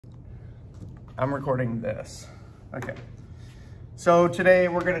I'm recording this. Okay. So today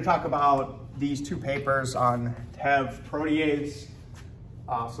we're going to talk about these two papers on TEV protease.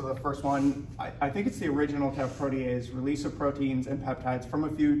 So the first one, I think it's the original TEV protease, release of proteins and peptides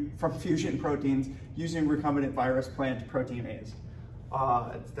from fusion proteins using recombinant virus plant proteinase.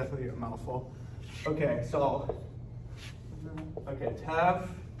 It's definitely a mouthful. Okay, so, TEV,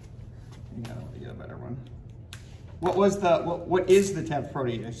 get a better one. What is the TEV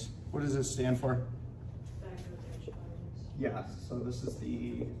protease? What does this stand for? Yes, so this is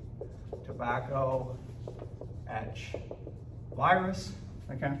the tobacco etch virus.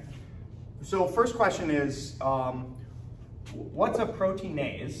 Okay. So first question is, what's a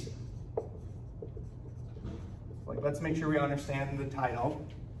proteinase? Let's make sure we understand the title.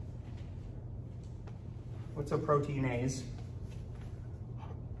 What's a proteinase?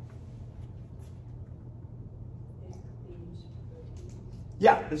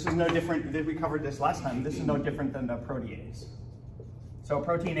 Yeah, this is no different. We covered this last time. This is no different than the protease. So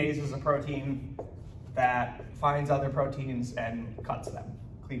proteinase is a protein that finds other proteins and cuts them,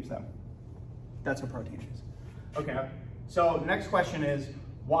 cleaves them. That's what protein is. Okay, so next question is,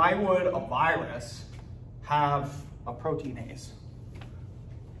 why would a virus have a proteinase?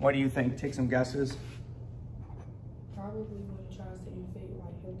 What do you think? Take some guesses. Probably when it tries to infect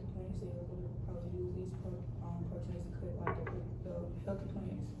healthy plant cells, it would probably use these proteins to cut the healthy plants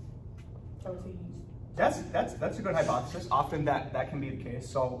proteins. That's a good hypothesis. Often that can be the case.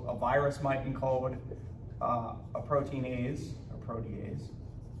 So a virus might encode a proteinase or protease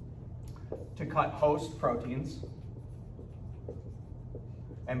to cut host proteins,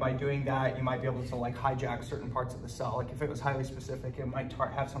 and by doing that, you might be able to hijack certain parts of the cell. Like if it was highly specific, it might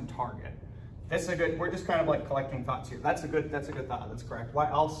have some target. That's a good. We're just kind of collecting thoughts here. That's a good thought. That's correct. Why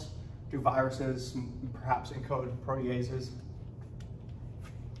else do viruses perhaps encode proteases?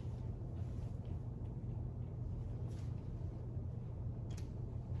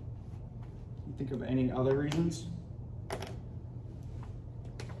 Think of any other reasons?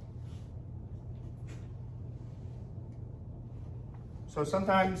 So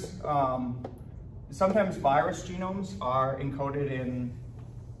sometimes virus genomes are encoded in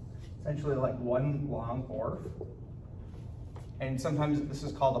essentially one long ORF, and sometimes this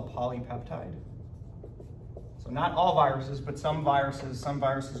is called a polypeptide. So not all viruses, but some viruses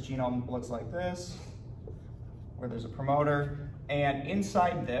genome looks like this, where there's a promoter, and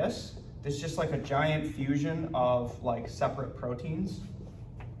inside this, there's just a giant fusion of separate proteins.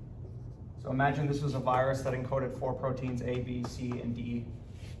 So imagine this was a virus that encoded 4 proteins, A, B, C, and D,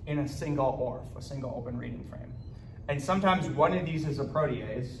 in a single ORF, a single open reading frame. And sometimes one of these is a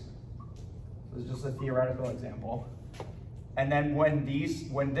protease. This is just a theoretical example. And then when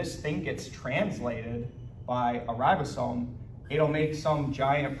this thing gets translated by a ribosome, it'll make some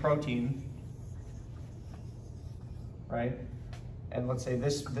giant protein, right? And let's say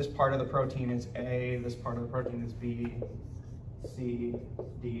this part of the protein is A, this part of the protein is B, C,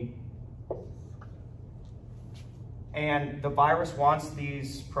 D. And the virus wants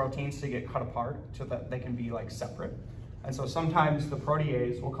these proteins to get cut apart so that they can be separate. And so sometimes the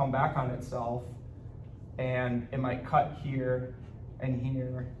protease will come back on itself and it might cut here and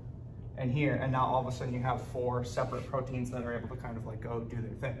here and here. And now all of a sudden you have 4 separate proteins that are able to kind of go do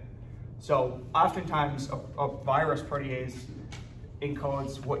their thing. So oftentimes a virus protease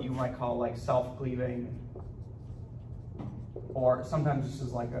encodes what you might call self-cleaving, or sometimes this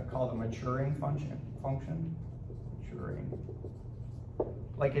is called a maturing function. Maturing.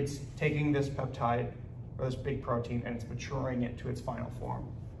 It's taking this peptide or this big protein and it's maturing it to its final form.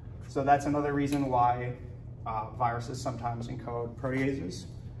 So that's another reason why viruses sometimes encode proteases.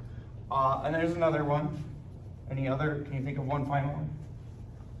 And there's another one. Any other? Can you think of one final one?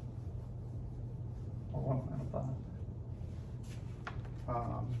 Or one final thought?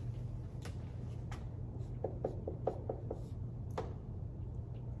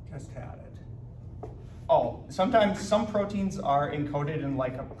 Just had it. Oh, sometimes some proteins are encoded in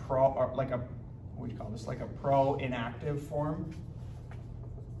what do you call this? A pro-inactive form.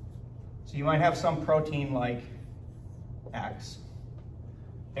 So you might have some protein like X,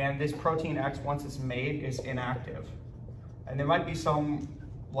 and this protein X, once it's made, is inactive. And there might be some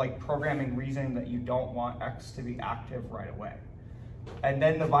programming reason that you don't want X to be active right away. And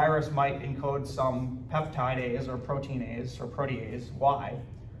then the virus might encode some peptidase or proteinase or protease, Y,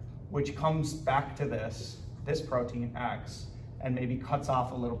 which comes back to this protein X and maybe cuts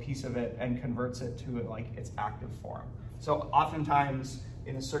off a little piece of it and converts it to its active form. So oftentimes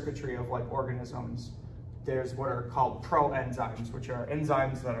in the circuitry of organisms, there's what are called proenzymes, which are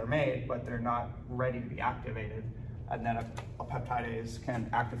enzymes that are made, but they're not ready to be activated. And then a peptidase can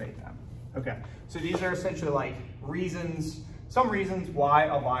activate them. Okay, so these are essentially like reasons, some reasons why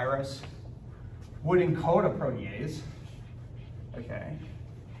a virus would encode a protease. Okay.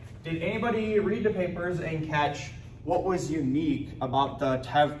 Did anybody read the papers and catch what was unique about the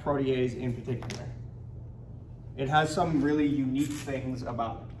TEV protease in particular? It has some really unique things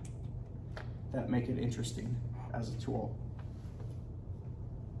about it that make it interesting as a tool.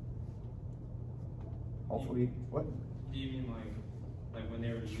 Hopefully, what? Do you mean like when they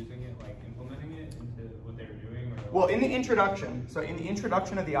were using it, like implementing it into what they were doing? Or Well, in the introduction, so in the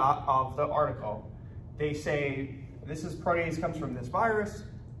introduction of the article, they say this is protease comes from this virus,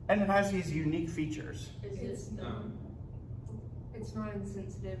 and it has these unique features. It's not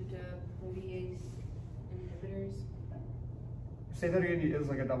insensitive to protease inhibitors. Say that again. It was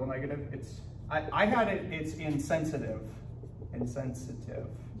like a double negative. It's I had it. It's insensitive.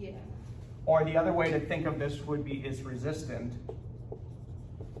 Yeah. Or the other way to think of this would be is resistant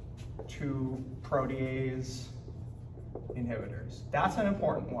to protease inhibitors. That's an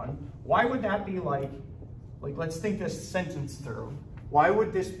important one. Why would that be like let's think this sentence through. Why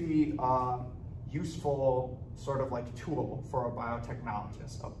would this be a useful sort of like tool for a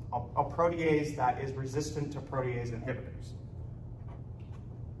biotechnologist? A protease that is resistant to protease inhibitors.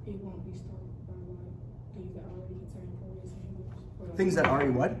 It won't be started by like things that already contain protease inhibitors. Things that already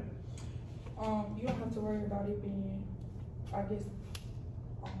what? You don't have to worry about it being, I guess,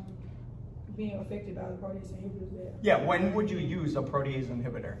 being affected by the protease inhibitors there. Yeah, when would you use a protease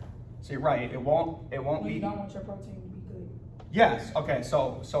inhibitor? So you're right, it won't When be. you don't want your protein to be good. Yes, okay,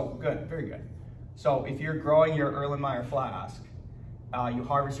 so good, very good. So if you're growing your Erlenmeyer flask, you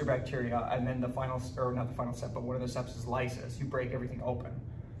harvest your bacteria, and then the final, or not the final step, but one of the steps is lysis. You break everything open.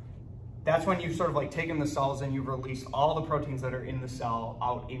 That's when you've sort of like taken the cells and you've released all the proteins that are in the cell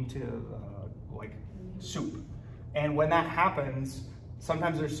out into like soup. And when that happens,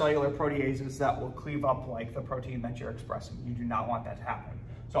 sometimes there's cellular proteases that will cleave up like the protein that you're expressing. You do not want that to happen.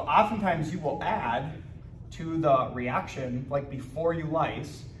 So oftentimes you will add to the reaction, like before you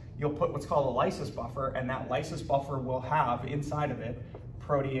lyse, you'll put what's called a lysis buffer, and that lysis buffer will have inside of it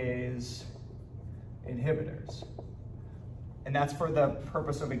protease inhibitors. And that's for the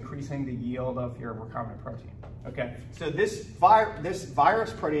purpose of increasing the yield of your recombinant protein. Okay, so this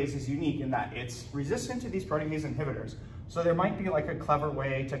virus protease is unique in that it's resistant to these protease inhibitors. So there might be like a clever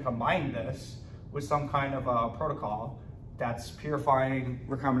way to combine this with some kind of a protocol that's purifying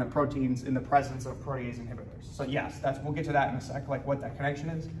recombinant proteins in the presence of protease inhibitors. So yes, we'll get to that in a sec, like what that connection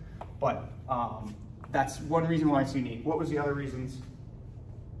is. But that's one reason why it's unique. What was the other reasons?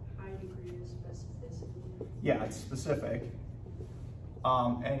 High degree of specificity. Yeah, it's specific.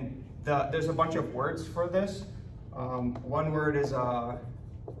 And there's a bunch of words for this. One word is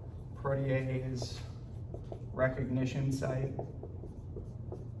protease recognition site.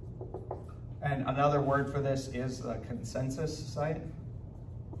 And another word for this is the consensus site.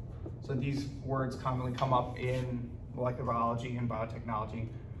 So these words commonly come up in molecular biology and biotechnology.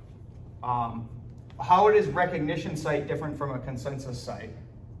 How is recognition site different from a consensus site?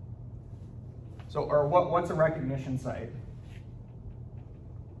 So, or what's a recognition site?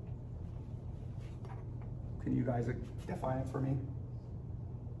 Can you guys define it for me?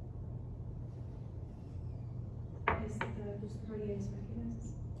 Is the protease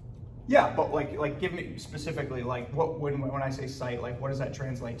recognizes? Yeah, but like give me specifically like what when I say site, like what does that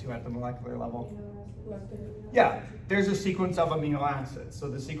translate to at the molecular level? Yeah, there's a sequence of amino acids. So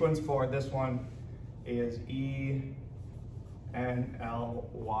the sequence for this one is E, N, L,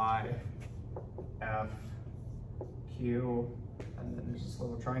 Y, F, Q, and then there's this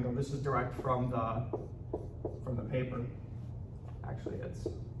little triangle. This is direct from the paper. Actually, it's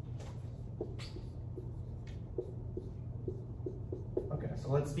okay. So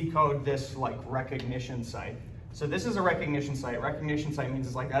let's decode this like recognition site. So this is a recognition site. Recognition site means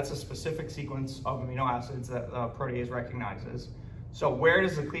it's like that's a specific sequence of amino acids that protease recognizes. So where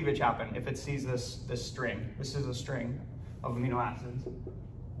does the cleavage happen if it sees this string? This is a string of amino acids.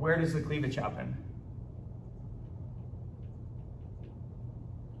 Where does the cleavage happen?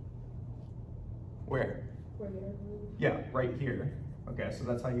 Where? Yeah, right here. Okay, so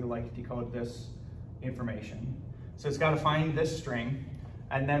that's how you like decode this information. So it's got to find this string,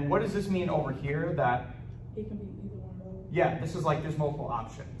 and then what does this mean over here? That it can be either one of those. Yeah, this is like there's multiple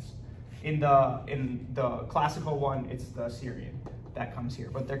options. In the classical one, it's the serine that comes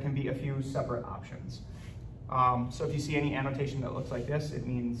here, but there can be a few separate options. So if you see any annotation that looks like this, it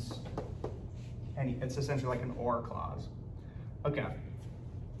means it's essentially like an OR clause. Okay.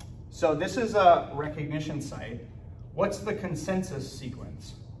 So this is a recognition site. What's the consensus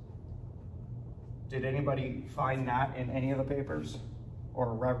sequence? Did anybody find that in any of the papers?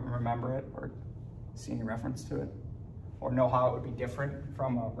 or remember it, or see any reference to it, or know how it would be different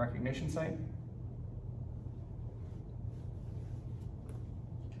from a recognition site?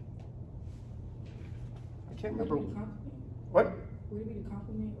 I can't remember. What? Would it be the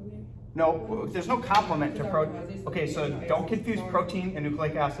complement of it? No, there's no complement to protein. Okay, so don't confuse protein and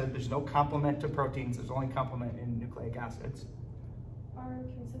nucleic acid. There's no complement to proteins. There's only complement in nucleic acids. Are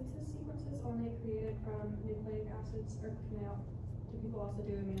consensus sequences only created from nucleic acids, or do people also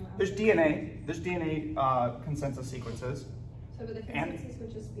do amino acids? There's DNA. There's DNA consensus sequences. So, but the consensus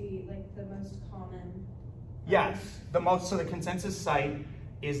would just be like the most common. Yes, so the consensus site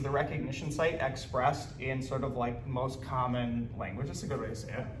is the recognition site expressed in sort of like most common language. That's a good way to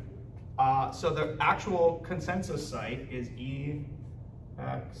say it. So the actual consensus site is E,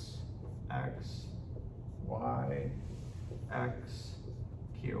 X, X, Y, X,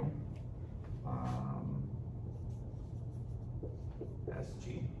 Q, S,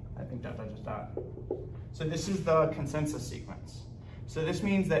 G. I think that just that. So this is the consensus sequence. So this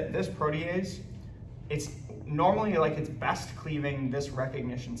means that this protease, it's normally like it's best cleaving this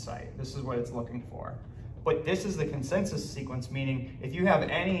recognition site. This is what it's looking for. But this is the consensus sequence, meaning if you have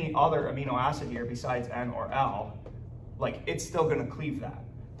any other amino acid here besides N or L, like it's still gonna cleave that.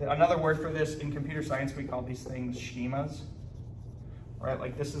 Another word for this in computer science, we call these things schemas, right?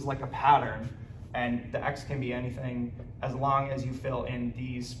 Like this is like a pattern, and the X can be anything as long as you fill in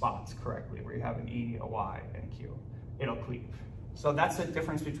these spots correctly, where you have an E, a Y, and Q. It'll cleave. So that's the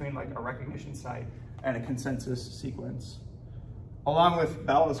difference between like a recognition site and a consensus sequence. Along with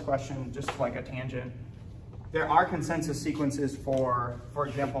Bella's question, just like a tangent, there are consensus sequences for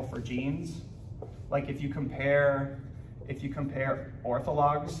example, for genes. Like if you compare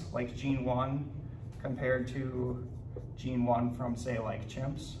orthologs, like gene 1 compared to gene 1 from say like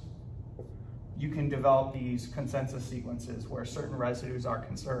chimps, you can develop these consensus sequences where certain residues are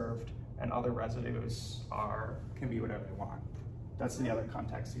conserved and other residues can be whatever they want. That's the other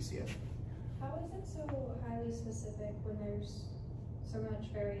context you see it. How is it so highly specific when there's so much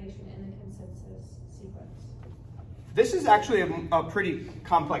variation in the consensus sequence? This is actually a pretty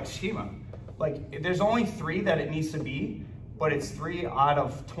complex schema. Like there's only 3 that it needs to be, but it's 3 out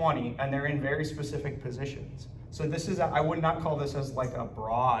of 20 and they're in very specific positions. So this is, I would not call this as like a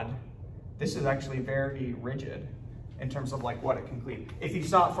broad, this is actually very rigid in terms of like what it can cleave. If you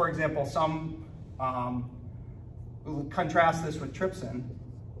saw, for example, contrast this with trypsin,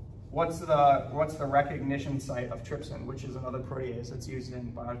 what's the recognition site of trypsin, which is another protease that's used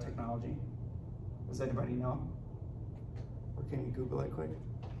in biotechnology? Does anybody know? Or can you Google it quick?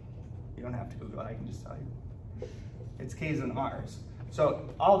 You don't have to Google it, I can just tell you. It's K's and R's. So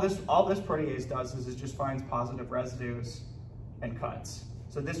all this protease does is it just finds positive residues and cuts.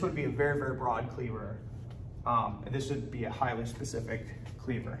 So this would be a very, very broad cleaver. And this would be a highly specific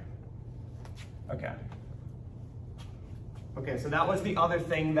cleaver. Okay. Okay, so that was the other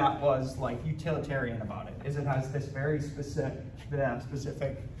thing that was like utilitarian about it, is it has this very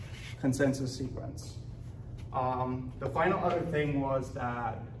specific consensus sequence. The final other thing was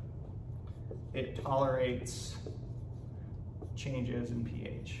that it tolerates changes in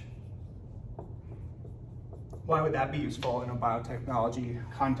pH. Why would that be useful in a biotechnology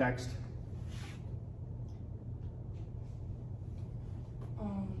context? So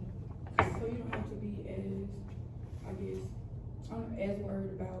you don't have to be as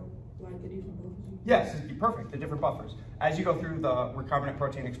worried about like the different buffers. Yes, it'd be perfect, the different buffers. As you go through the recombinant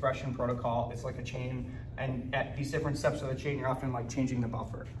protein expression protocol, it's like a chain, and at these different steps of the chain, you're often like changing the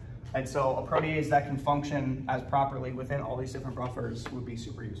buffer. And so a protease that can function as properly within all these different buffers would be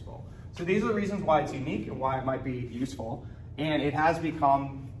super useful. So these are the reasons why it's unique and why it might be useful. And it has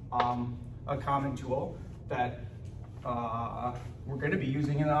become a common tool that we're going to be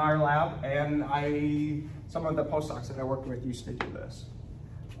using in our lab. And some of the postdocs that I worked with used to do this.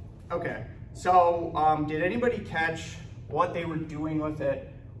 Okay, so did anybody catch what they were doing with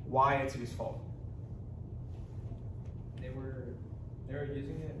it, why it's useful? They were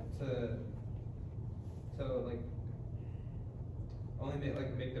using it to like only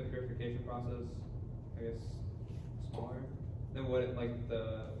make the purification process, I guess, smaller than what it, like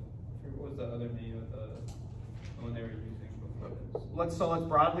what was the other name of the one they were using before this? Let's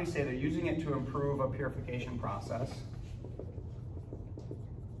broadly say they're using it to improve a purification process.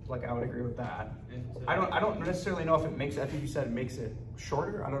 Like I would agree with that. I don't necessarily know if it makes, I think you said it makes it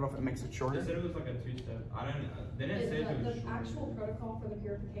shorter. I don't know if it makes it shorter. They said it was like a 2-step. They didn't say it was the shorter. actual protocol for the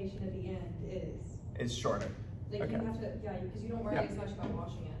purification at the end Is shorter. Like Okay. you have to, yeah, because you don't worry as much about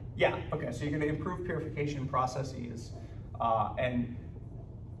washing it. Yeah, okay, so you're gonna improve purification processes, and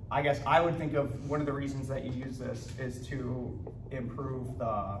I guess I would think of one of the reasons that you use this is to improve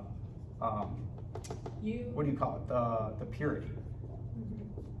the, what do you call it, the purity.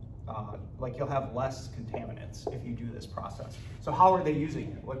 Like you'll have less contaminants if you do this process. So how are they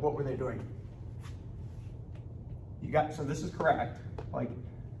using it? Like what were they doing? So this is correct, like,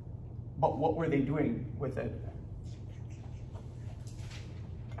 but what were they doing with it?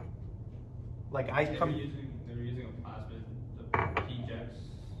 Like they were using a plasmid, the PGEX.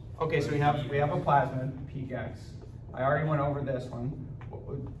 Okay, so we have a plasmid, PGEX. I already went over this one.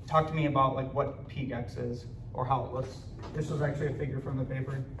 Talk to me about like what PGEX is, or how it looks. This was actually a figure from the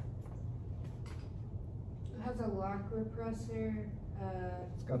paper. It has a lock repressor,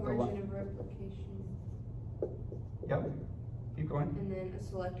 It's got the margin of replication, Yep, keep going. and then a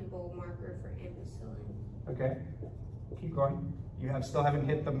selectable marker for ampicillin. Okay, keep going. You still haven't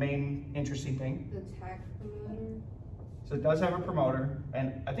hit the main interesting thing. The TAC promoter. So it does have a promoter,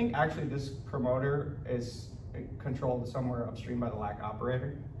 and I think actually this promoter is controlled somewhere upstream by the LAC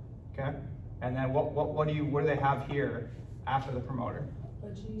operator. Okay, and then what do they have here after the promoter? A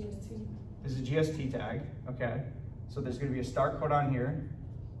GST. This is a GST tag. Okay, so there's going to be a start codon here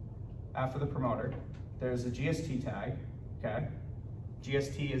after the promoter. There's a GST tag. Okay,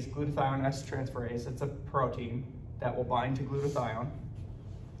 GST is glutathione S transferase. It's a protein that will bind to glutathione,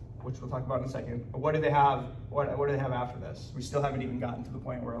 which we'll talk about in a second. But what do they have? What do they have after this? We still haven't even gotten to the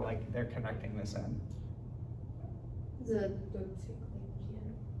point where like they're connecting this in. The TEV.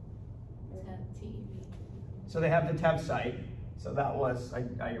 So they have the TEV site. So that was,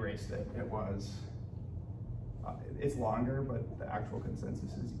 I erased it. It was, it's longer, but the actual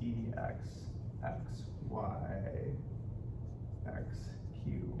consensus is E, X, X, Y, X,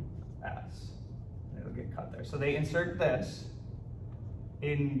 Q, S. And it'll get cut there. So they insert this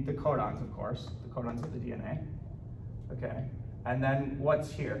in the codons, of course, the codons of the DNA. Okay. And then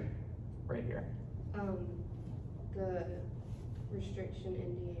what's here? Right here. the restriction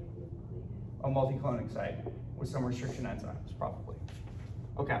NDA nucleotide. A multi-cloning site with some restriction enzymes, probably.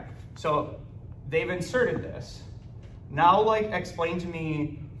 Okay, so they've inserted this. Now, like, explain to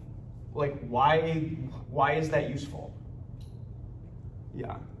me, like, why is that useful?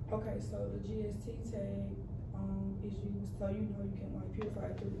 Yeah. Okay, so the GST tag is used so you know you can like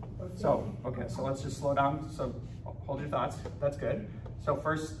purify through. So, okay, so let's just slow down. So hold your thoughts. That's good. So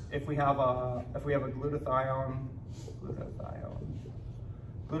first, if we have a glutathione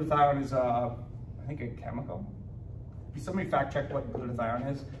is I think a chemical. Somebody fact check what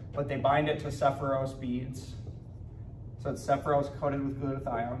glutathione is, but they bind it to cephalose beads. So it's cephalose coated with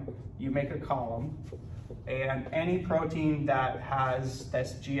glutathione. You make a column, and any protein that has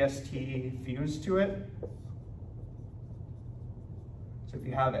this GST fused to it. So if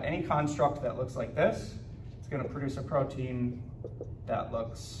you have any construct that looks like this, it's going to produce a protein that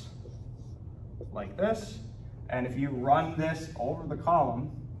looks like this. And if you run this over the column,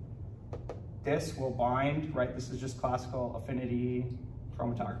 this will bind, right? This is just classical affinity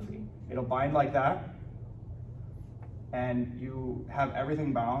chromatography. It'll bind like that, and you have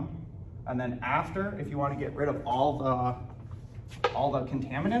everything bound. And then after, if you want to get rid of all the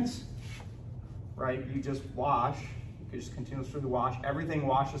contaminants, right? You just wash. You just continuously wash. Everything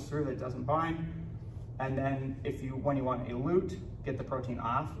washes through that doesn't bind. And then when you want to elute, get the protein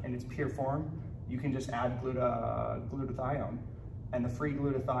off in its pure form, you can just add glutathione. And the free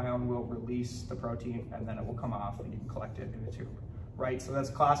glutathione will release the protein, and then it will come off and you can collect it in a tube, right? So that's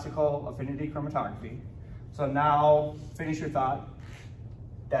classical affinity chromatography. So now finish your thought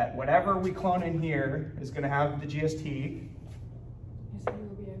that whatever we clone in here is going to have the GST. And so you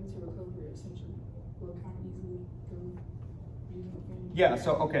will be able to recover it essentially, well, kind of easily through using affinity. Yeah,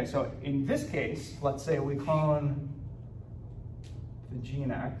 so okay, so in this case, let's say we clone the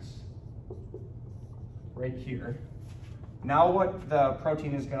gene X right here. Now what the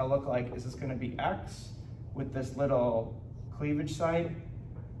protein is going to look like is it's going to be X with this little cleavage site,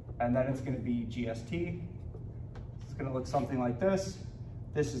 and then it's going to be GST. It's going to look something like this.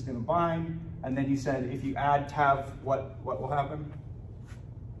 This is going to bind, and then you said if you add TEV, what will happen?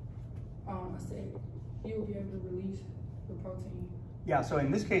 I said you will be able to release the protein. Yeah, so in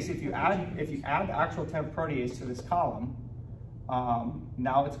this case, if you add the actual TEV protease to this column,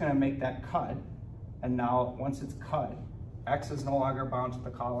 now it's going to make that cut, and now once it's cut, X is no longer bound to the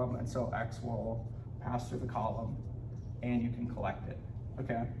column, and so X will pass through the column, and you can collect it.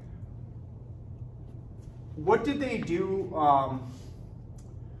 Okay. What did they do?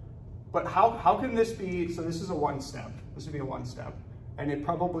 But how can this be? So this is a one step. This would be a one step, and it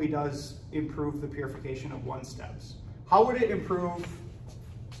probably does improve the purification of one steps. How would it improve?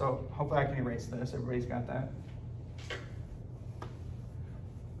 So hopefully I can erase this. Everybody's got that.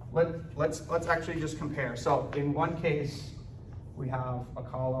 let's actually just compare. So in one case, we have a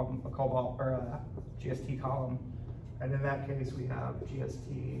column, a cobalt or a GST column, and in that case we have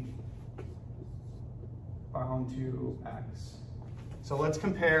GST bound to X. So let's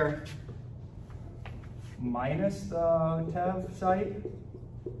compare minus the TEV site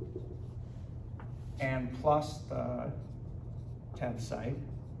and plus the TEV site.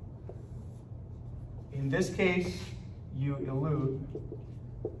 In this case, you elute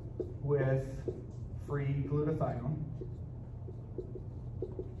with free glutathione.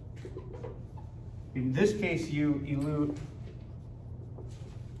 In this case, you elute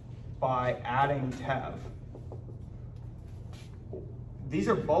by adding TEV. These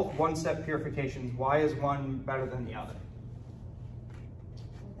are both one-step purifications. Why is one better than the other?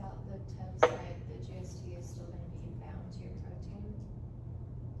 Without the TEV site, the GST is still going to be bound to your protein.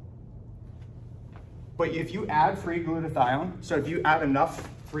 But if you add free glutathione, so if you add enough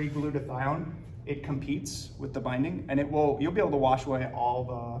free glutathione, it competes with the binding, and you'll be able to wash away all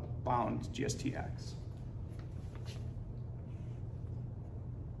the bound GSTX.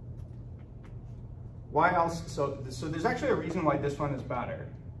 Why else? So there's actually a reason why this one is better.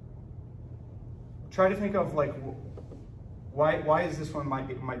 Try to think of like why is this one might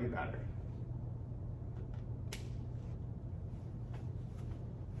be better?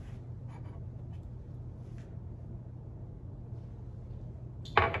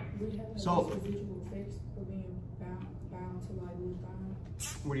 We have So- residual effects for being bound to like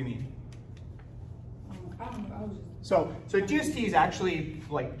glutathione. What do you mean? I don't know. I was just. So GST is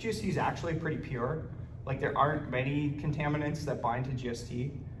actually pretty pure. Like there aren't many contaminants that bind to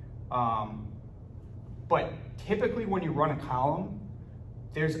GST. But typically when you run a column,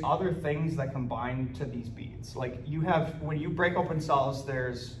 there's other things that can bind to these beads. Like when you break open cells,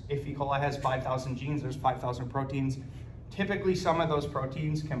 if E. coli has 5,000 genes, there's 5,000 proteins. Typically some of those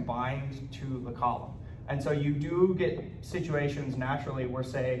proteins can bind to the column. And so you do get situations naturally where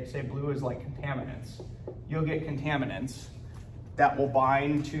say blue is like contaminants. You'll get contaminants that will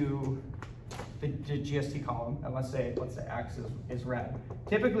bind to the GST column, and let's say X is red.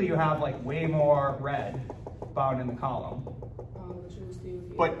 Typically you have like way more red bound in the column. But you'll still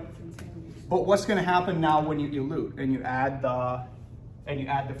get But- contaminants. But what's gonna happen now when you elute and you add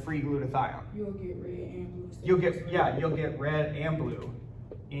the free glutathione? You'll get red and blue. You'll get red and blue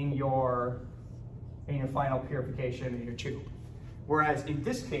in your final purification in your tube. Whereas in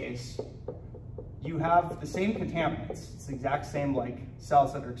this case, you have the same contaminants. It's the exact same like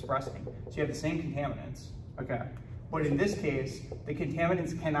cells that are expressing. So you have the same contaminants, okay? But in this case, the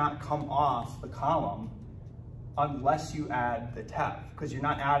contaminants cannot come off the column unless you add the TEV, because you're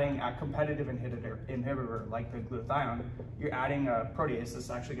not adding a competitive inhibitor like the glutathione, you're adding a protease that's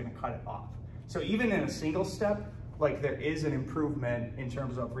actually gonna cut it off. So even in a single step, like there is an improvement in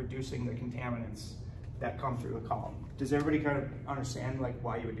terms of reducing the contaminants that come through the column. Does everybody kind of understand like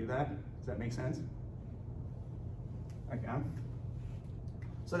why you would do that? Does that make sense? Okay.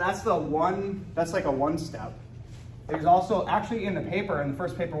 So that's like a one step. There's also, actually in the paper, in the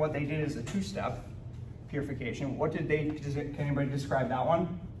first paper, what they did is a two-step purification. What did can anybody describe that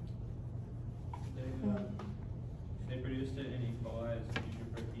one? They produced it in E. coli as future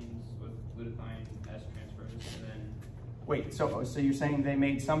proteins with glutathione S transfers, and then. Wait, so you're saying they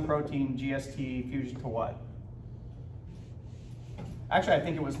made some protein GST fusion to what? Actually,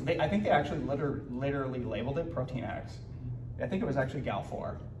 I think they actually literally labeled it protein X. I think it was actually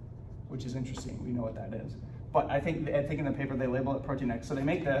Gal4, which is interesting. We know what that is. But I think in the paper they labeled it protein X. So they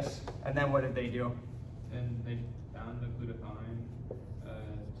make this, and then what did they do? And they bound the glutathione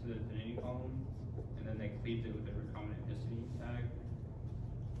to the affinity column, and then they cleaved it with the recombinant histidine tag.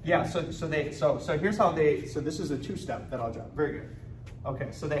 Yeah, so here's how so this is a two-step that I'll drop. Very good.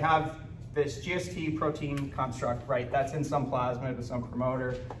 Okay, so they have this GST protein construct, right? That's in some plasmid with some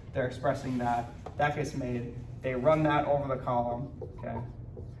promoter. They're expressing that. That gets made. They run that over the column, okay?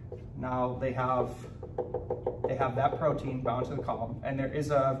 Now they have that protein bound to the column, and there's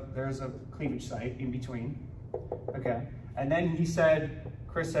a cleavage site in between, okay? And then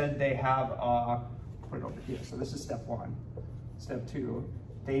Chris said they have, put it over here. So this is step one. Step two,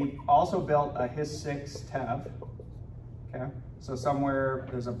 they also built a His6 TEV, okay? So somewhere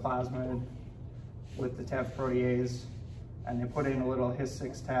there's a plasmid with the TEV protease, and they put in a little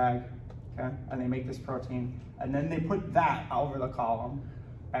His6 tag, okay? And they make this protein, and then they put that over the column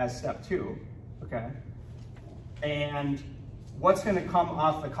as step two, okay? And what's gonna come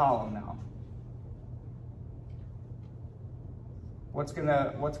off the column now? What's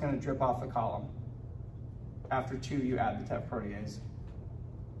gonna drip off the column? After two, you add the TEV protease.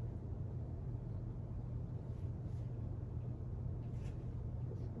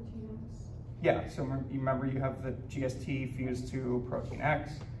 Yeah, so remember you have the GST fused to protein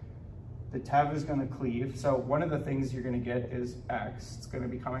X. The TEV is going to cleave. So one of the things you're going to get is X. It's going to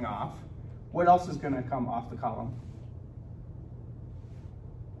be coming off. What else is going to come off the column?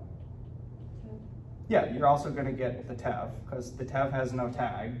 Yeah, you're also going to get the TEV because the TEV has no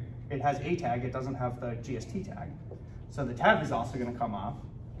tag. It has a tag, it doesn't have the GST tag. So the TEV is also going to come off,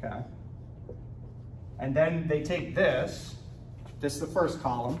 okay? And then they take this is the first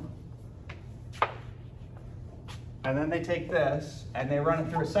column, and then they take this and they run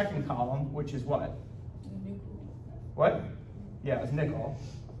it through a second column, which is what? What? Yeah, it's nickel.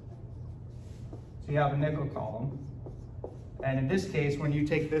 So you have a nickel column. And in this case, when you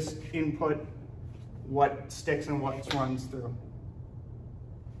take this input, what sticks and what runs through?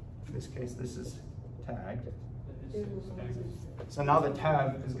 In this case, this is tagged. So now the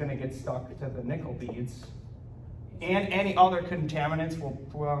TEV is going to get stuck to the nickel beads. And any other contaminants, we'll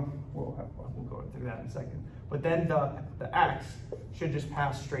go through that in a second. But then the X should just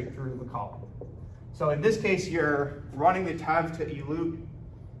pass straight through the column. So in this case, you're running the TEV to elute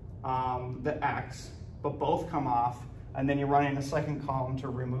the X, but both come off, and then you're running a second column to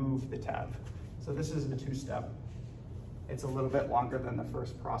remove the TEV. So this is the two-step. It's a little bit longer than the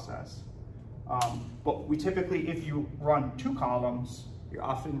first process. But we typically, if you run two columns, you're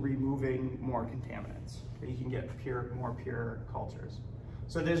often removing more contaminants. You can get more pure cultures.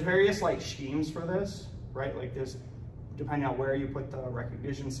 So there's various like schemes for this, right? Like this, depending on where you put the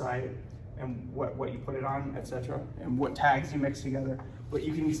recognition site and what you put it on, etc., and what tags you mix together. But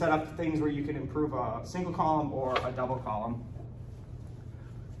you can set up things where you can improve a single column or a double column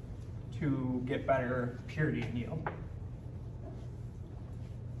to get better purity and yield.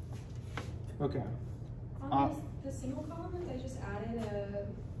 Okay. On the single column, they just added a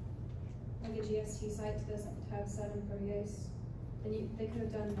GST site to this TEV 7 protease. And they could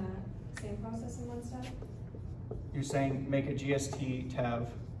have done that same process in one step. You're saying make a GST TEV,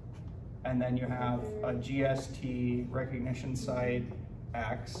 and then you have a GST recognition site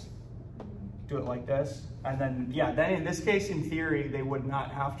X. Do it like this, and then then in this case, in theory, they would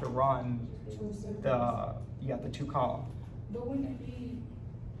not have to run the two column. But wouldn't it be?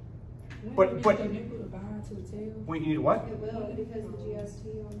 But the nickel to bind to the tail? we need what? It will because the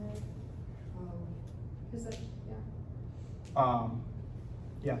GST on there.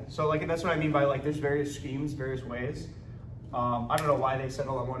 Yeah, so like that's what I mean by like there's various schemes, various ways. I don't know why they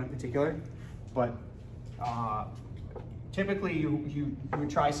settled on one in particular, but typically you would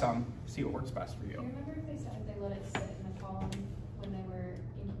try some, see what works best for you. Do you remember if they said they let it sit in the column when they were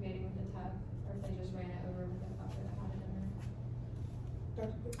incubating with the TEV, or if they just ran it over with it after they had it in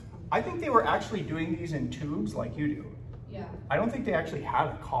there? I think they were actually doing these in tubes like you do. Yeah. I don't think they actually had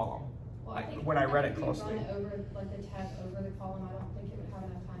a column. Well, I think when I read it if you closely. run it over, like the TEV over the column, I don't think it would have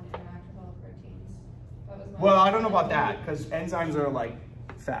enough time to interact with all the proteins. That was my Well, I don't know about that because enzymes are like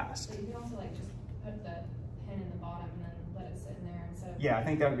fast. But you can also like just put the pin in the bottom and then let it sit in there instead of. Yeah, I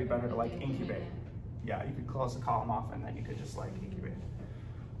think that would be better to like incubating incubate. it. Yeah, you could close the column off and then you could just like incubate.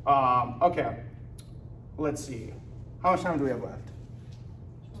 Okay, let's see. How much time do we have left?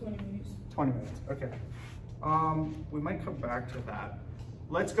 20 minutes. 20 minutes, okay. We might come back to that.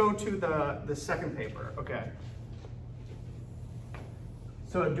 Let's go to the second paper, okay.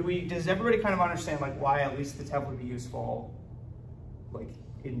 So does everybody kind of understand like why at least the TEV would be useful like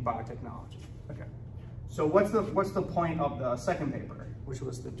in biotechnology? Okay. So what's the point of the second paper, which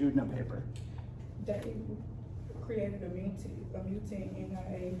was the Dudna paper? That it created a mutant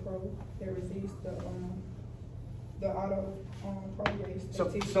NIA probe that resists the auto protease.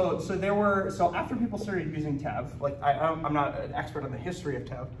 So after people started using TEV, like I'm not an expert on the history of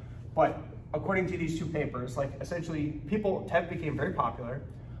TEV, but according to these two papers, like essentially TEV became very popular,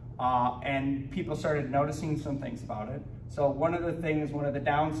 and people started noticing some things about it. So one of the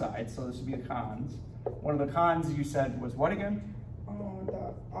downsides, so this would be the cons. One of the cons you said was what again?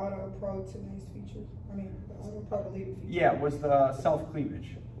 The auto proteinase feature. The auto protease feature. Yeah, was the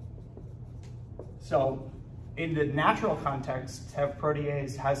self-cleavage. So in the natural context, TEV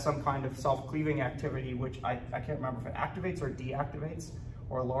protease has some kind of self-cleaving activity, which I can't remember if it activates or deactivates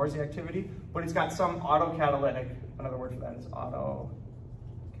or lowers the activity, but it's got some autocatalytic, another word for that is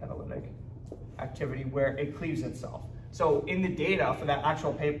autocatalytic activity where it cleaves itself. So in the data for that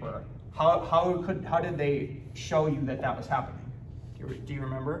actual paper, how did they show you that was happening? Do you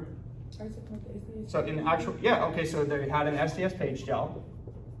remember? So in actual, so they had an SDS page gel.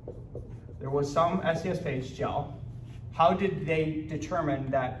 There was some SDS page gel. How did they determine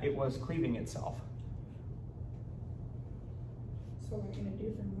that it was cleaving itself? So like in a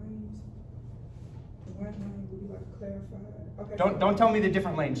different range. one lane would be like clarified. Okay. Don't tell me the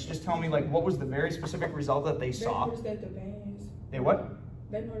different lanes. Just tell me like what was the very specific result that they saw. They noticed that the bands. They what?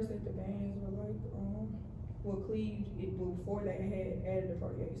 They noticed that the bands were like were cleaved before they had added the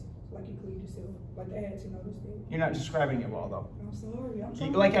protease. Like it cleaved itself. Like they had to notice that. You're not describing it well though. I'm sorry. I'm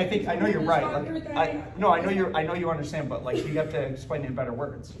trying. Like I know you're right. Like, I know you understand, but like you have to explain it in better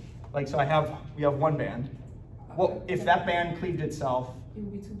words. Like so we have one band. Well, if that band cleaved itself, it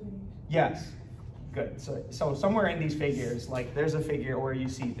would be two bands. Yes. Good. So somewhere in these figures, like there's a figure where you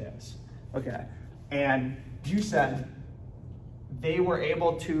see this. Okay. And you said they were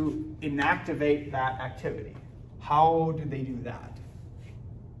able to inactivate that activity. How did they do that?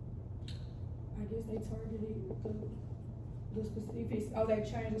 I guess they targeted the specifics. Oh, they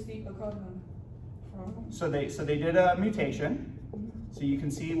changed the codon from. So they did a mutation. So you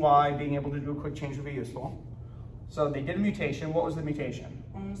can see why being able to do a quick change would be useful. So they did a mutation. What was the mutation?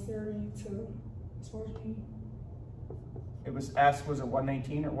 Serine to aspartame. It was S, was it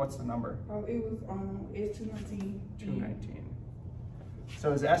 119 or what's the number? Oh, it was it's 219. 219. So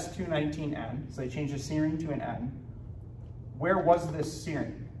it was S219N. So they changed the serine to an N. Where was this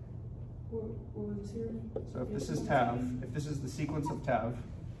serine? What was the serine? So if this is TEV, if this is the sequence of TEV,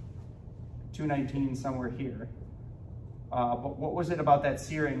 219 somewhere here. But what was it about that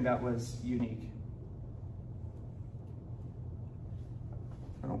serine that was unique?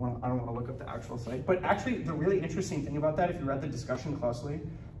 I don't want to look up the actual site, but actually the really interesting thing about that, if you read the discussion closely,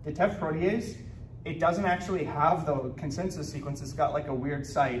 the TEV protease, it doesn't actually have the consensus sequence. It's got like a weird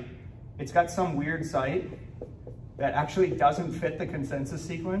site. It's got some weird site that actually doesn't fit the consensus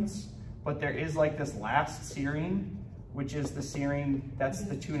sequence, but there is like this last serine, which is the serine, that's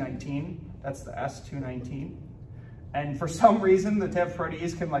the 219, that's the S219. And for some reason, the TEV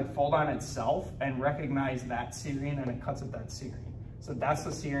protease can like fold on itself and recognize that serine and it cuts at that serine. So that's the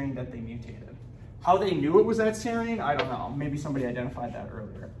serine that they mutated. How they knew it was that serine, I don't know. Maybe somebody identified that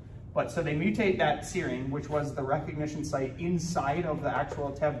earlier. But so they mutate that serine, which was the recognition site inside of the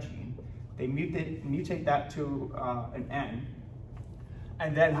actual TEV gene. They mutate that to an N.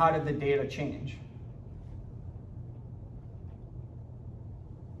 And then how did the data change?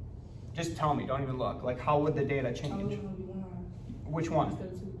 Just tell me, don't even look. Like how would the data change? Which one?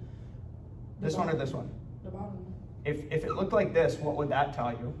 This one or this one? The bottom. If it looked like this, what would that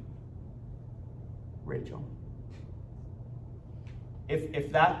tell you? Rachel.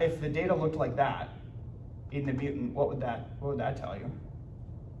 If the data looked like that in the mutant, what would that tell you?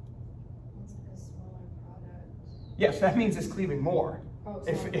 It's like a smaller product. Yes, that means it's cleaving more. Oh,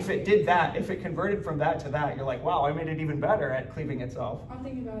 if it did that, if it converted from that to that, you're like, wow, I made it even better at cleaving itself. I'm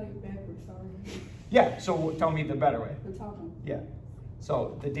thinking about it backwards, sorry. Yeah, so tell me the better way. The top one. Yeah.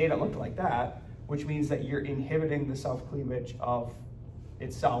 So the data looked like that, which means that you're inhibiting the self-cleavage of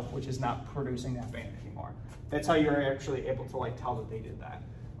itself, which is not producing that band anymore. That's how you're actually able to like tell that they did that.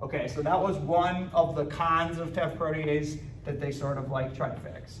 Okay, so that was one of the cons of TEV protease that they sort of like try to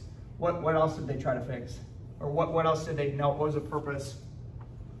fix. What else did they try to fix? Or what else did they know? What was the purpose?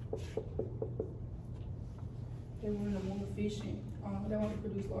 They wanted a more efficient. They wanted to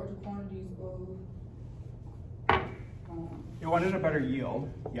produce larger quantities of. You wanted a better yield,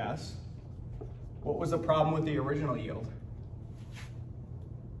 yes. What was the problem with the original yield?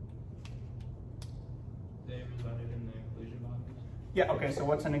 They resulted in the inclusion bodies. Yeah, okay, so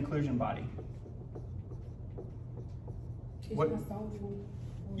what's an inclusion body? It's What? not soluble.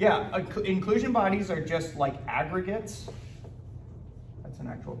 Yeah, inclusion bodies are just like aggregates. That's an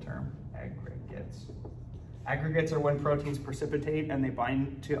actual term, aggregates. Aggregates are when proteins precipitate and they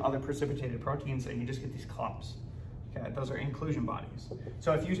bind to other precipitated proteins and you just get these clumps. Okay, those are inclusion bodies.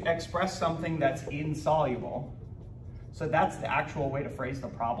 So if you express something that's insoluble, so that's the actual way to phrase the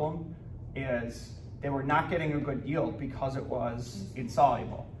problem, is they were not getting a good yield because it was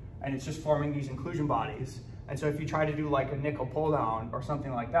insoluble. And it's just forming these inclusion bodies. And so if you try to do like a nickel pull down or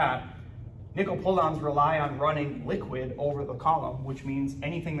something like that, nickel pull downs rely on running liquid over the column, which means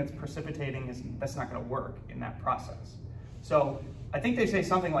anything that's precipitating, that's not gonna work in that process. So I think they say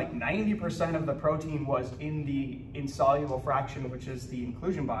something like 90% of the protein was in the insoluble fraction, which is the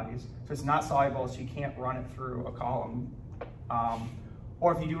inclusion bodies. So it's not soluble, so you can't run it through a column.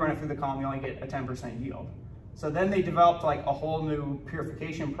 Or if you do run it through the column, you only get a 10% yield. So then they developed like a whole new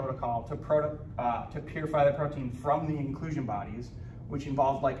purification protocol to purify the protein from the inclusion bodies, which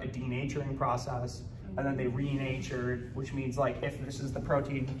involved like a denaturing process. And then they renatured, which means like if this is the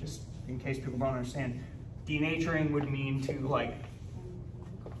protein, just in case people don't understand, denaturing would mean to like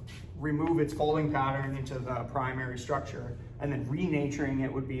remove its folding pattern into the primary structure, and then renaturing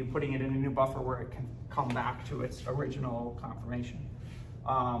it would be putting it in a new buffer where it can come back to its original conformation.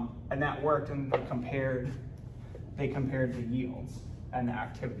 And that worked, and they compared the yields and the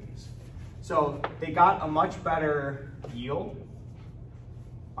activities. So they got a much better yield.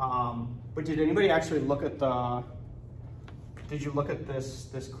 But did anybody actually look at did you look at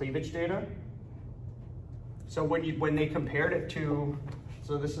this cleavage data? So when they compared it to,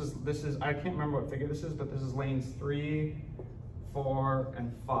 so this is I can't remember what figure this is, but this is lanes 3, 4,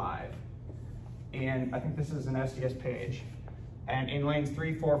 and 5. And I think this is an SDS page. And in lanes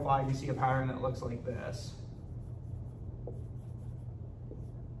 3, 4, 5, you see a pattern that looks like this.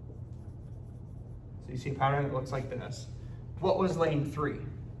 So you see a pattern that looks like this. What was lane 3?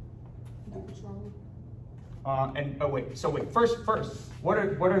 The control. First, what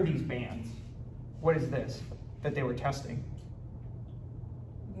are these bands? What is this that they were testing?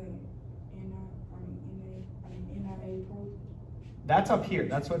 The NIA pro. That's up here.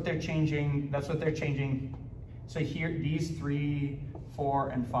 That's what they're changing. That's what they're changing. So here, these 3, 4,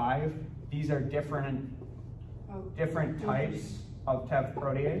 and 5, these are different types of TEV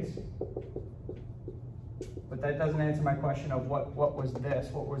protease. But that doesn't answer my question of what was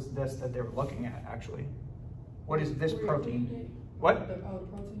this? What was this that they were looking at actually? What is this protein? What? The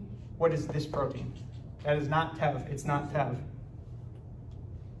protein. What is this protein? That is not TEV. It's not TEV.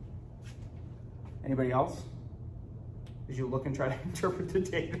 Anybody else? Did you look and try to interpret the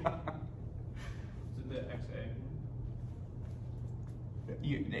data? Is it the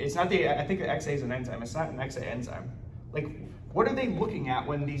XA? It's not I think the XA is an enzyme. It's not an XA enzyme. Like, what are they looking at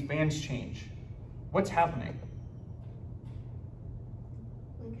when these bands change? What's happening?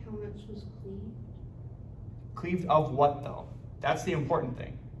 Like how much was cleaved? Cleaved of what though? That's the important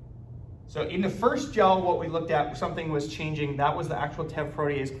thing. So in the first gel, what we looked at, something was changing. That was the actual TEV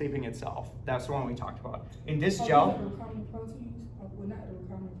protease cleaving itself. That's the one we talked about. In this gel, The recombinant proteins? Well, not the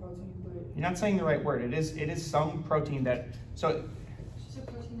recombinant proteins, but you're not saying the right word. It is some protein that, so. It's just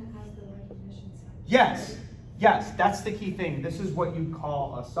a protein that has the recognition site. Yes, that's the key thing. This is what you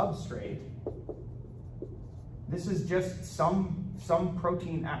call a substrate. This is just some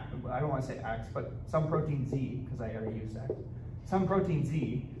protein, I don't want to say X, but some protein Z, because I already used X. Some protein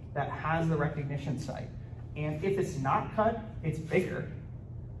Z that has the recognition site. And if it's not cut, it's bigger.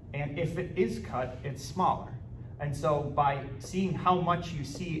 And if it is cut, it's smaller. And so by seeing how much you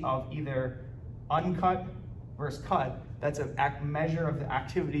see of either uncut versus cut, that's a measure of the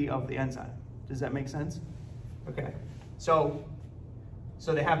activity of the enzyme. Does that make sense? Okay. So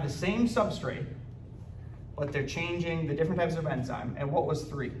they have the same substrate, but they're changing the different types of enzyme. And what was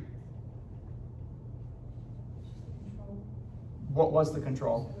 3? What was the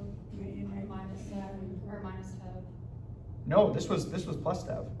control? Minus TEV or minus TEV. No, this was plus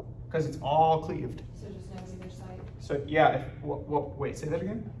TEV because it's all cleaved. So just no either site. So yeah, wait, say that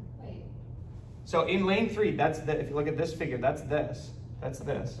again. Wait. So in lane 3, if you look at this figure, that's this.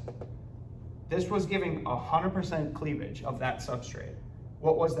 This was giving 100% cleavage of that substrate.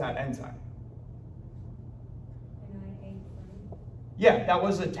 What was that enzyme? NIA pro. Yeah, that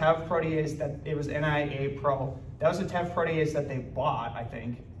was a TEV protease it was NIA Pro. That was a TEV protease that they bought, I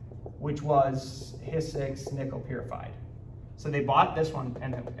think, which was His6 nickel purified. So they bought this one,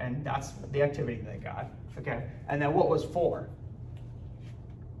 and that's the activity they got. Okay, and then what was 4?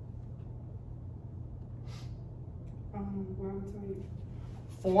 wild type.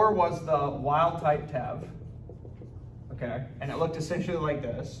 4 was the wild type TEV. Okay, and it looked essentially like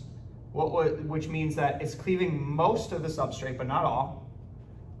this. Which means that it's cleaving most of the substrate, but not all.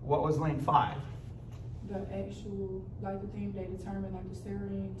 What was lane 5? The actual, like the thing they determined, like the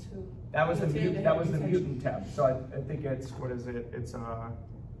serine to. That was the mutant. mutant TEV. So I think it's, what is it? It's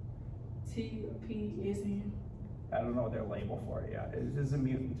TPSN. I don't know their label for it yet. It is a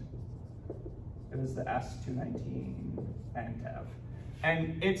mutant. It was the S219 TEV.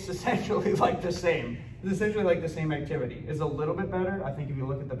 And it's essentially like the same. It's essentially like the same activity. It's a little bit better. I think if you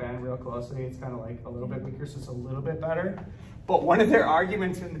look at the band real closely, it's kind of like a little bit weaker, so it's a little bit better. But one of their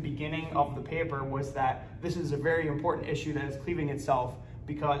arguments in the beginning of the paper was that this is a very important issue that is cleaving itself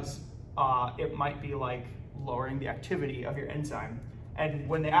because it might be like lowering the activity of your enzyme. And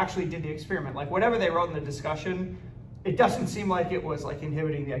when they actually did the experiment, like whatever they wrote in the discussion, it doesn't seem like it was like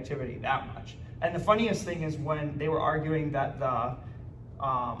inhibiting the activity that much. And the funniest thing is when they were arguing that the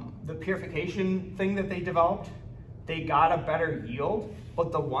purification thing that they developed, they got a better yield,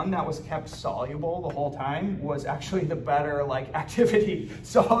 but the one that was kept soluble the whole time was actually the better like activity.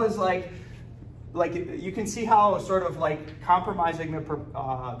 So it was like you can see how sort of like compromising the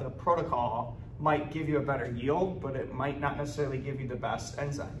protocol might give you a better yield, but it might not necessarily give you the best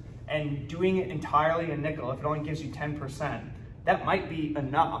enzyme. And doing it entirely in nickel, if it only gives you 10%, that might be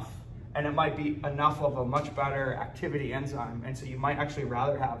enough and it might be enough of a much better activity enzyme, and so you might actually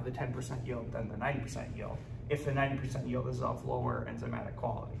rather have the 10% yield than the 90% yield if the 90% yield is of lower enzymatic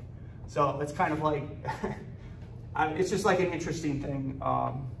quality. So it's kind of like, it's just like an interesting thing.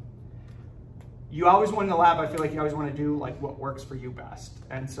 You always want in the lab, I feel like you always want to do like what works for you best.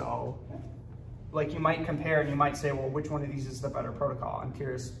 And so like you might compare and you might say, well, which one of these is the better protocol? I'm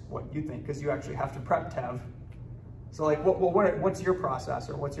curious what you think, because you actually have to prep TEV. So like, what's your process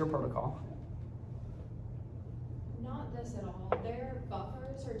or what's your protocol? Not this at all. Their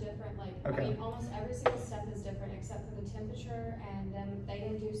buffers are different. Like, Okay. I mean, almost every single step is different except for the temperature, and then they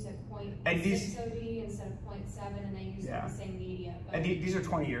induce at And these- 0.6 OD instead of 0.7, and they use Yeah. the same media. But And these are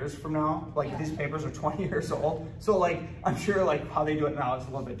 20 years from now. Like Yeah. these papers are 20 years old. So like, I'm sure like how they do it now is a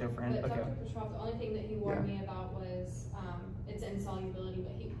little bit different. But Okay. Dr. Petrov, the only thing that he warned Yeah. me about was its insolubility,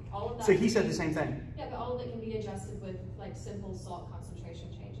 but all of that. So he can said be- the same thing. Yeah, but all of it can be adjusted with like simple salt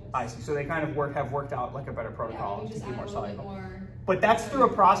concentration changes. I see. So they kind of have worked out like a better protocol Yeah, you to just be add a more little bit soluble. more. But that's through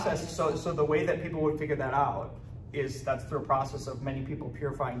a process. So the way that people would figure that out is that's through a process of many people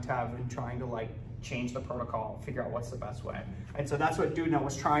purifying TEV and trying to like change the protocol, figure out what's the best way. And so that's what Dudna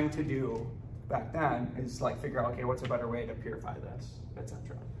was trying to do back then, is like figure out, okay, what's a better way to purify this,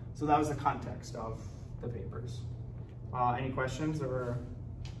 etc. So that was the context of the papers. Any questions or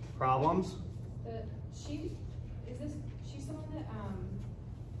problems? She's the one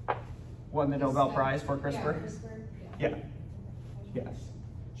that Won the Nobel Prize for CRISPR? Yeah, CRISPR. Yeah. Yes.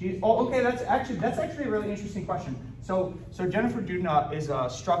 Okay, that's actually a really interesting question. So Jennifer Dudna is a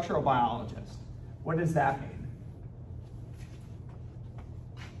structural biologist. What does that mean?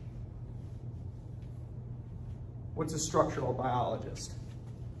 What's a structural biologist?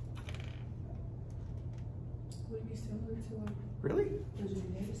 Would it be similar to like Really? the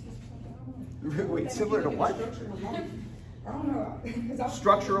geneticists or something? Wait, similar to what? I don't know. 'Cause I-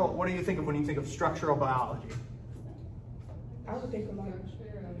 Structural, what do you think of when you think of structural biology? I would think of like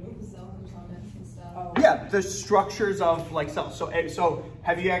cell components and stuff. oh, Yeah, the structures of like cells. So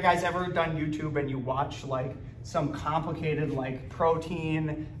have you guys ever done YouTube and you watch like some complicated like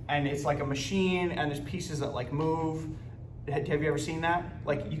protein and it's like a machine and there's pieces that like move? Have you ever seen that?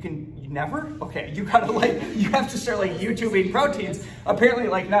 Like you never? Okay, you gotta like, you have to start like YouTubing proteins. Apparently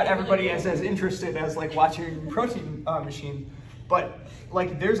like not everybody is as interested as like watching protein machines, but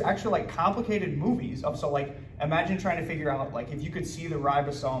like there's actually like complicated movies of, so like imagine trying to figure out like if you could see the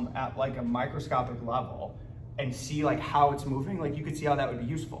ribosome at like a microscopic level and see like how it's moving, like you could see how that would be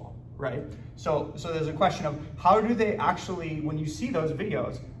useful, right? So there's a question of how do they actually, when you see those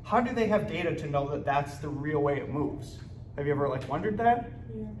videos, how do they have data to know that that's the real way it moves? Have you ever like wondered that?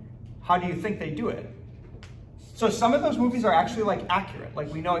 yeah. How do you think they do it? So some of those movies are actually like accurate.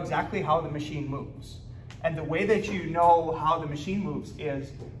 Like we know exactly how the machine moves. And the way that you know how the machine moves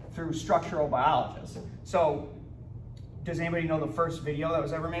is through structural biologists. So does anybody know the first video that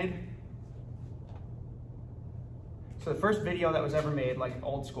was ever made? So the first video that was ever made, like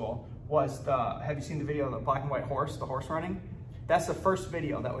old school, was have you seen the video of the black and white horse, the horse running? That's the first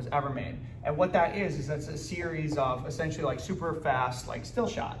video that was ever made. And what that is that's a series of essentially like super fast, like still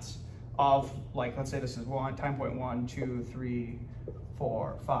shots of like, let's say this is time point 1, 2, 3,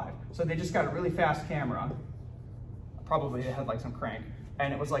 4, 5. So they just got a really fast camera. Probably they had like some crank.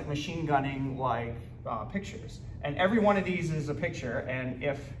 And it was like machine gunning like pictures. And every one of these is a picture. And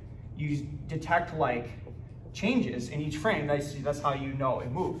if you detect like changes in each frame, that's how you know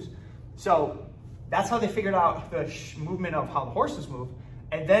it moves. So that's how they figured out the movement of how the horses move.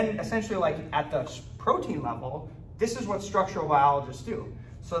 And then essentially like at the protein level, this is what structural biologists do.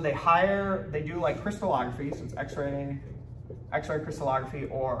 So they do like crystallography, so it's X-ray crystallography,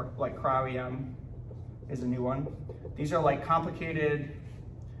 or like cryo-EM is a new one. These are like complicated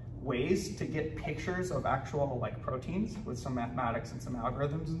ways to get pictures of actual like proteins with some mathematics and some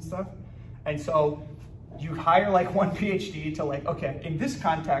algorithms and stuff. And so you hire like one PhD to like, okay, in this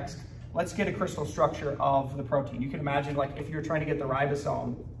context, let's get a crystal structure of the protein. You can imagine like if you're trying to get the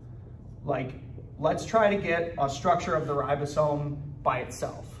ribosome, like let's try to get a structure of the ribosome by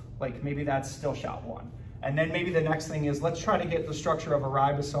itself. Like maybe that's still shot 1. And then maybe the next thing is let's try to get the structure of a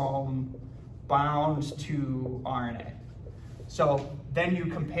ribosome bound to RNA. So then you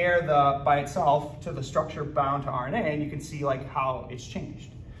compare the by itself to the structure bound to RNA and you can see like how it's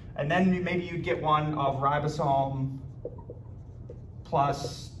changed. And then maybe you'd get one of ribosome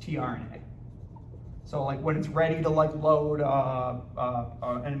plus tRNA. So like when it's ready to like load an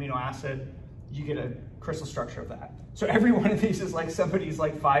amino acid, you get a crystal structure of that. So every one of these is like somebody's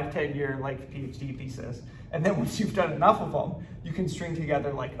like 5-10 year like PhD thesis. And then once you've done enough of them, you can string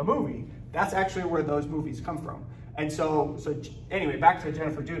together like a movie. That's actually where those movies come from. And so anyway, back to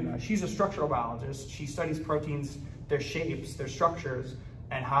Jennifer Doudna. She's a structural biologist. She studies proteins, their shapes, their structures,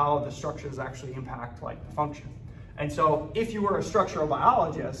 and how the structures actually impact like the function. And so if you were a structural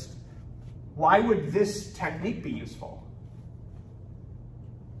biologist, why would this technique be useful?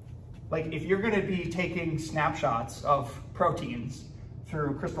 Like if you're gonna be taking snapshots of proteins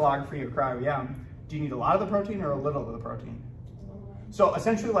through crystallography or cryo-EM, do you need a lot of the protein or a little of the protein? So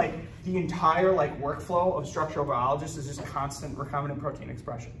essentially like the entire like workflow of structural biologists is just constant recombinant protein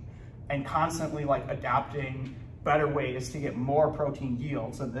expression and constantly like adapting better ways to get more protein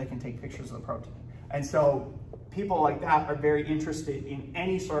yield so that they can take pictures of the protein. And so people like that are very interested in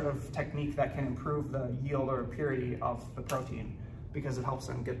any sort of technique that can improve the yield or purity of the protein because it helps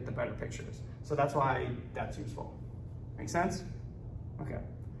them get the better pictures. So that's why that's useful. Make sense? Okay.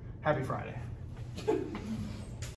 Happy Friday.